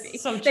want to be.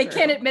 So they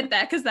can't admit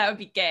that because that would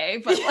be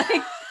gay, but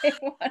like I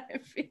want to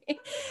be.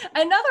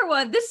 Another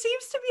one, this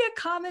seems to be a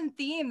common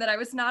theme that I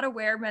was not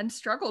aware men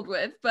struggled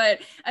with, but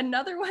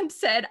another one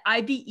said,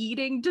 I be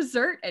eating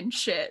dessert and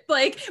shit.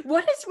 Like,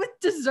 what is with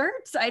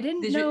desserts? I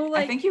didn't know.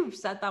 Like, I think you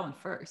said that one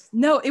first.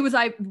 No, it was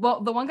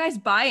well, the one guy's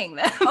buying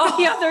them. Oh.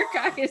 The other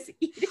guy is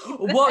eating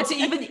them. Well, to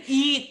even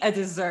eat a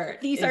dessert.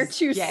 These are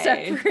two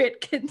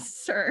separate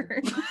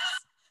concerns.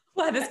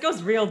 Wow, this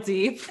goes real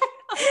deep.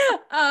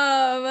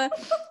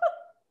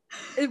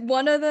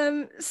 One of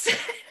them said,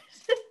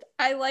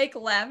 I like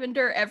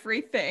lavender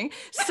everything,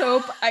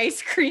 soap,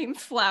 ice cream,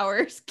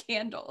 flowers,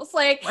 candles.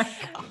 Like,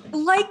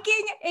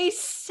 liking a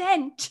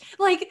scent,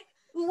 like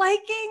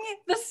liking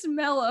the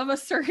smell of a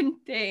certain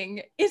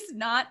thing is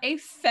not a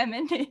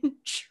feminine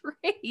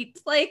trait.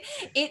 Like,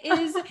 it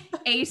is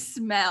a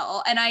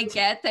smell. And I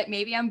get that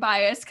maybe I'm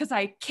biased because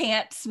I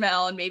can't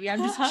smell and maybe I'm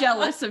just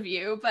jealous of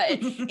you, but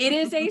it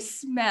is a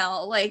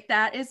smell. Like,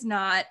 that is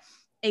not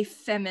a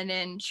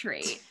feminine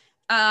trait.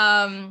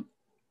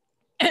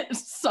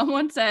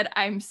 Someone said,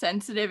 I'm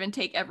sensitive and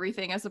take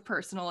everything as a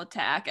personal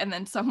attack. And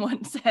then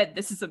someone said,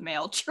 this is a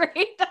male trait,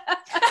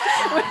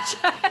 which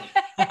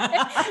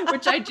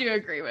I do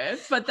agree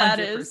with, but that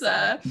 100%. Is,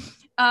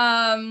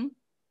 and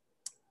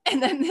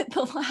then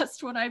the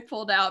last one I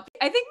pulled out,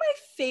 I think my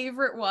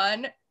favorite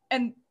one,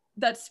 and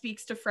that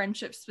speaks to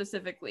friendship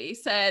specifically,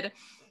 said,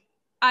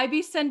 I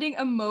be sending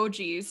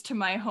emojis to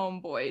my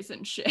homeboys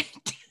and shit.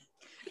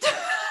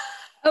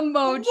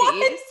 Emojis.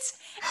 What?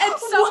 And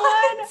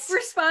someone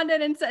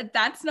responded and said,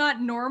 that's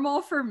not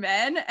normal for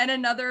men. And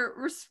another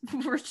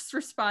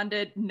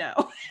responded, no.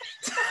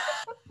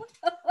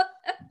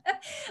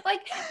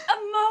 Like,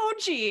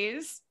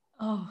 emojis.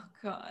 Oh,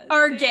 God.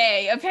 Are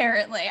gay,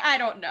 apparently. I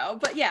don't know.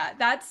 But yeah,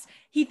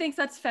 he thinks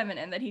that's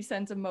feminine, that he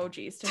sends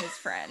emojis to his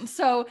friends.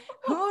 So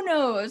who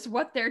knows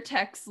what their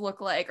texts look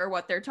like or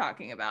what they're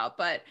talking about.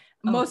 But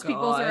most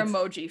people's are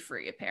emoji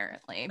free,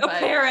 apparently. But,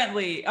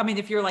 apparently. I mean,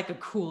 if you're like a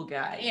cool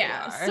guy.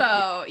 Yeah.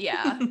 So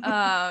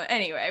yeah.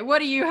 Anyway, what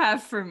do you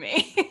have for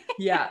me?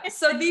 Yeah.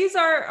 So these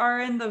are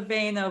in the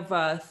vein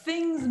of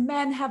things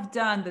men have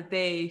done that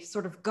they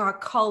sort of got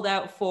called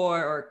out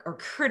for or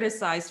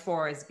criticized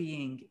for as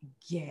being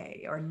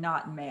gay or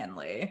not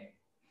manly.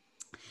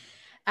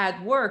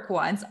 At work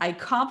once, I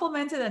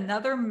complimented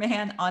another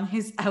man on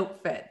his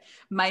outfit.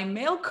 My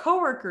male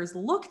coworkers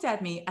looked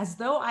at me as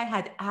though I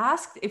had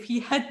asked if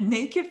he had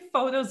naked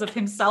photos of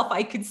himself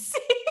I could see.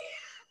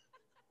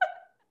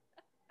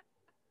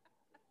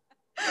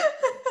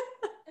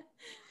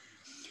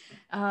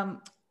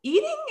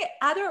 Eating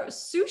at a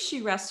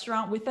sushi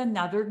restaurant with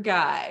another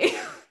guy.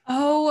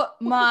 Oh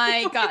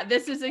my God.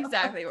 This is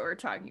exactly what we're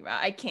talking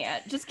about. I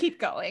can't. Just keep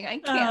going. I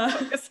can't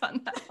focus on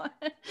that one.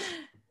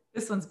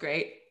 This one's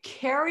great.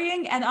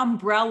 Carrying an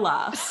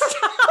umbrella.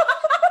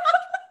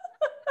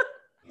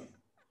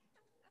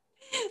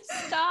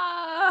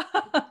 Stop.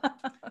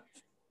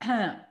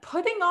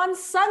 Putting on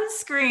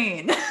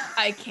sunscreen.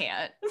 I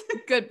can't.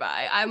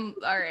 Goodbye. I'm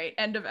all right.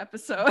 End of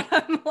episode.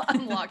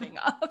 I'm logging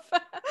off.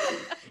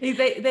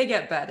 They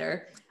get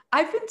better.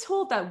 I've been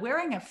told that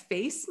wearing a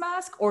face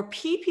mask or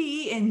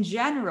PPE in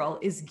general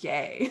is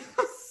gay.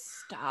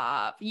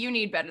 Stop. You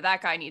need better.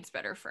 That guy needs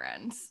better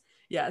friends.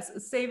 Yes,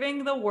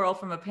 saving the world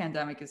from a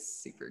pandemic is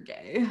super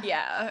gay.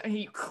 Yeah,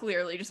 you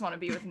clearly just want to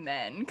be with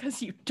men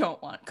because you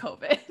don't want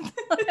COVID.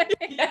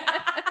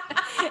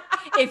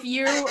 If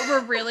you were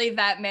really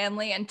that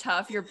manly and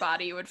tough, your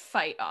body would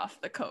fight off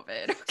the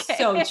COVID. Okay?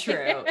 So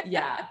true.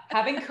 Yeah,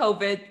 having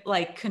COVID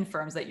like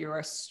confirms that you're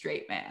a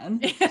straight man.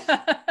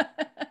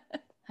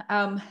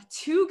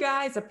 Two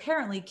guys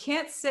apparently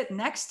can't sit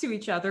next to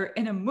each other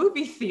in a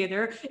movie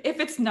theater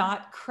if it's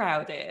not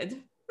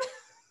crowded.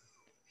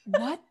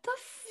 What the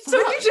fuck? So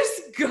you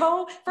just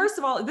go, first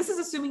of all, this is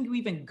assuming you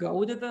even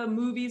go to the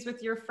movies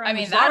with your friend. I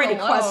mean, that's already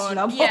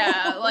questionable.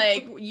 Yeah,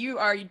 like do you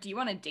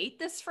want to date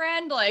this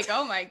friend? Like,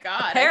 oh my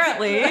God.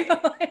 Apparently.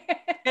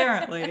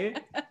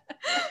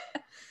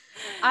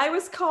 I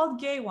was called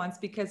gay once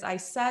because I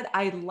said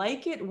I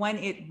like it when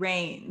it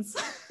rains.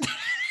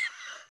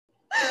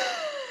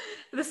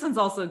 This one's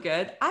also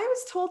good. I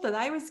was told that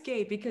I was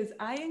gay because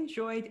I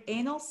enjoyed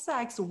anal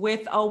sex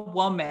with a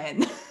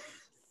woman.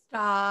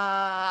 Stop.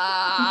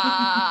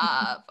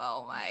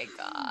 Oh my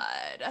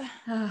God.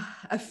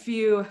 A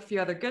few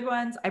other good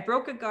ones. I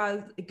broke a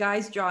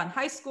guy's jaw in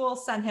high school,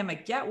 sent him a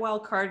get well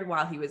card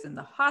while he was in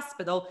the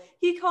hospital.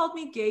 He called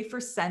me gay for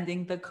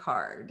sending the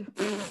card.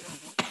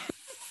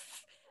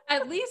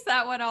 At least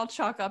that one I'll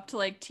chalk up to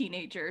like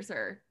teenagers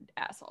or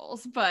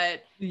assholes,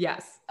 but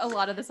yes, a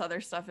lot of this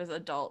other stuff is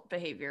adult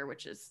behavior,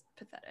 which is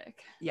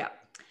pathetic. Yeah.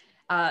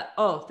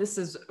 This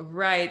is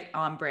right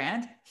on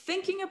brand.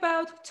 Thinking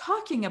about,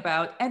 talking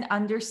about, and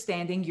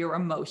understanding your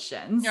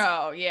emotions.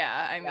 Oh,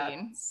 yeah. I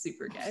mean,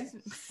 super gay.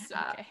 So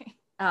gay.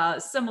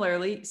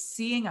 Similarly,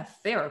 seeing a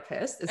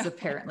therapist is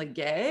apparently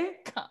gay.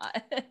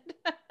 God.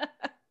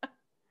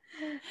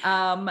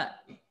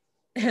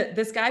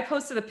 This guy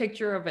posted a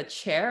picture of a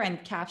chair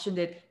and captioned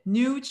it,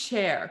 "New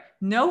chair.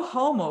 No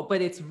homo,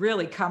 but it's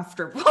really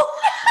comfortable."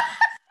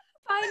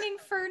 By finding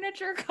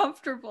furniture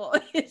comfortable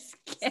is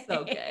gay.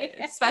 So gay.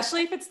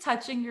 Especially if it's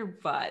touching your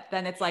butt,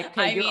 then it's like,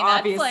 okay, I you're mean,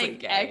 obviously that's like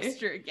gay.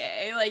 extra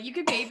gay. Like you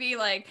could maybe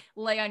like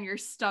lay on your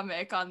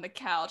stomach on the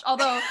couch.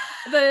 Although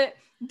the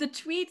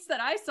tweets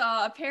that I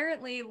saw,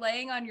 apparently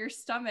laying on your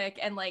stomach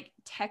and like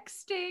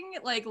texting,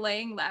 like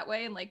laying that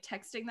way and like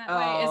texting that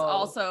way is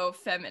also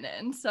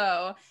feminine.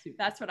 So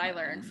that's what I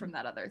learned from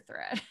that other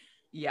thread.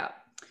 Yeah.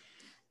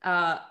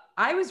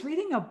 I was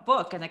reading a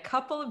book and a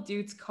couple of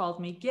dudes called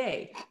me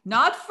gay.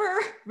 Not for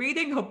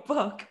reading a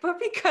book, but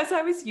because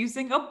I was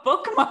using a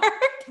bookmark.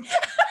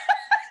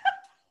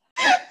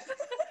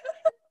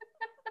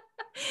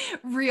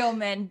 Real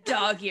men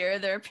dog ear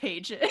their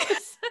pages.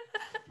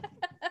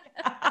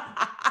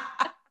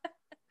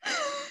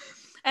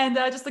 And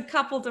just a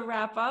couple to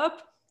wrap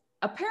up.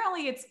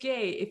 Apparently it's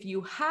gay if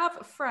you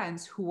have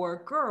friends who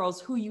are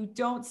girls who you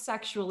don't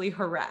sexually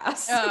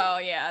harass. Oh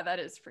yeah, that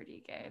is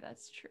pretty gay.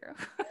 That's true.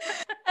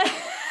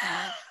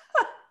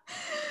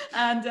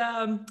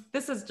 And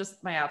this is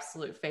just my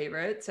absolute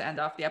favorite to end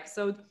off the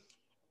episode.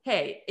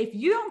 Hey, if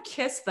you don't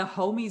kiss the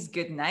homies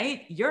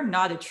goodnight, you're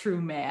not a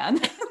true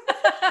man.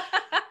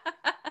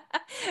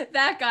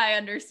 That guy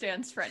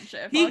understands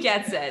friendship. He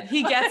gets it.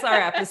 He gets our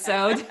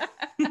episode.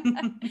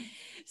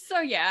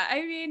 So yeah,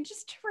 I mean,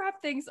 just to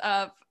wrap things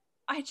up,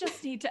 I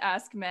just need to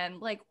ask men,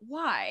 like,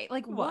 why?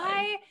 Like,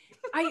 why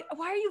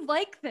are you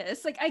like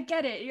this? Like, I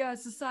get it, yeah,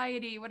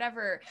 society,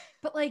 whatever,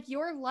 but like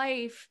your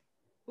life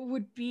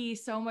would be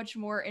so much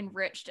more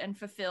enriched and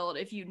fulfilled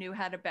if you knew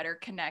how to better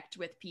connect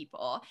with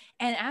people.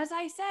 And as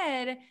I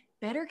said,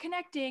 better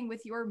connecting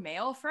with your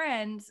male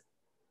friends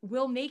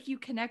will make you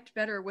connect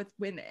better with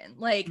women.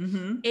 Like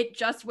it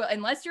just will,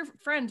 unless your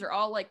friends are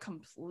all like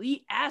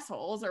complete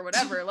assholes or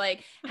whatever.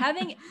 Like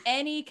having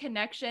any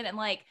connection and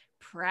like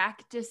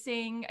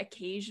practicing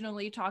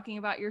occasionally talking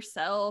about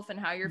yourself and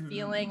how you're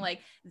feeling,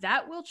 like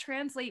that will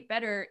translate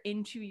better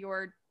into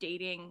your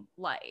dating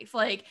life.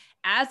 Like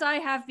as I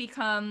have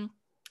become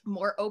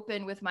more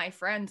open with my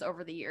friends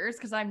over the years,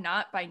 because I'm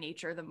not by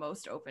nature the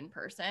most open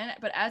person,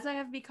 but as I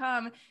have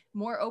become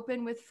more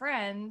open with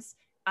friends,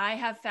 I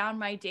have found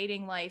my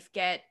dating life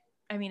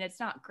I mean, it's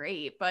not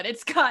great, but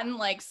it's gotten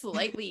like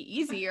slightly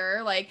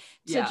easier, like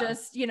to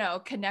just, you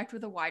know, connect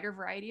with a wider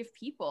variety of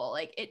people.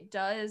 Like it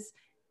does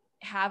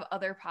have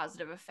other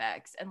positive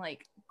effects, and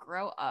like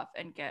grow up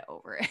and get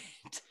over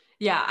it.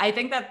 Yeah, I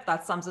think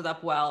that sums it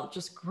up well.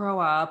 Just grow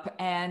up.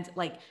 And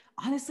like,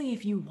 honestly,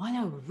 if you want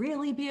to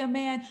really be a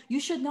man, you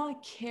should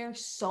not care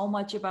so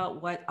much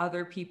about what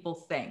other people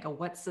think or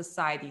what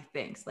society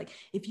thinks. Like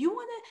if you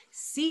want to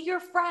see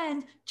your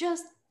friend,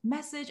 just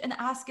message and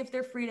ask if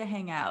they're free to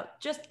hang out.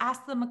 Just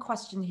ask them a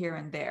question here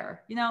and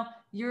there. You know,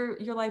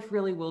 your life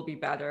really will be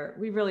better.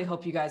 We really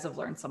hope you guys have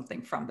learned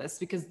something from this,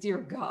 because dear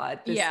God,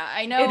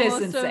 I know it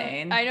is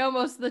insane. I know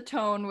most of the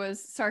tone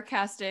was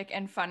sarcastic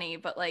and funny,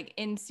 but like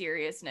in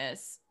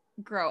seriousness,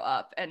 grow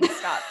up and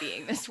stop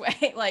being this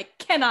way. Like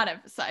cannot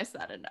emphasize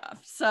that enough.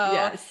 So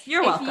yes,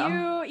 you're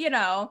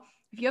welcome.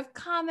 If you have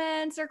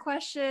comments or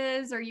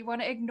questions, or you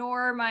want to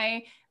ignore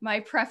my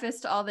preface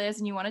to all this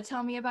and you want to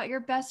tell me about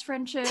your best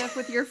friendship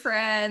with your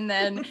friend,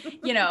 then,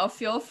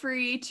 feel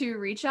free to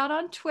reach out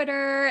on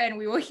Twitter and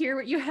we will hear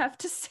what you have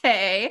to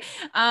say.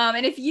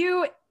 And if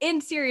you, in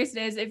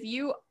seriousness, if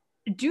you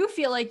do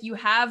feel like you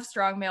have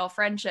strong male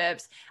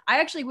friendships, I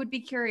actually would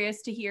be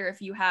curious to hear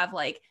if you have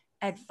like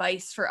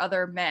advice for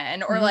other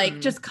men, or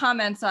like just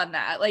comments on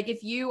that. Like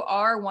if you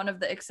are one of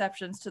the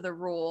exceptions to the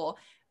rule,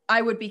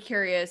 I would be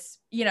curious,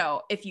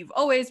 if you've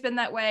always been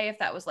that way, if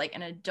that was like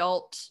an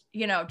adult,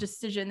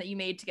 decision that you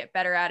made to get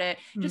better at it,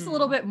 just a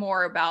little bit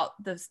more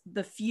about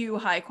the few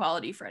high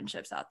quality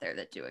friendships out there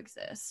that do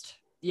exist.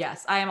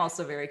 Yes, I am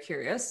also very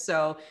curious.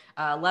 So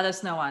let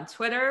us know on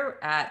Twitter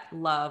at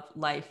Love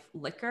Life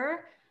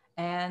Liquor.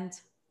 And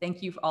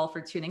thank you all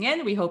for tuning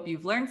in. We hope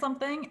you've learned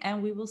something,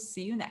 and we will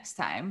see you next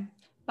time.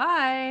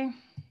 Bye.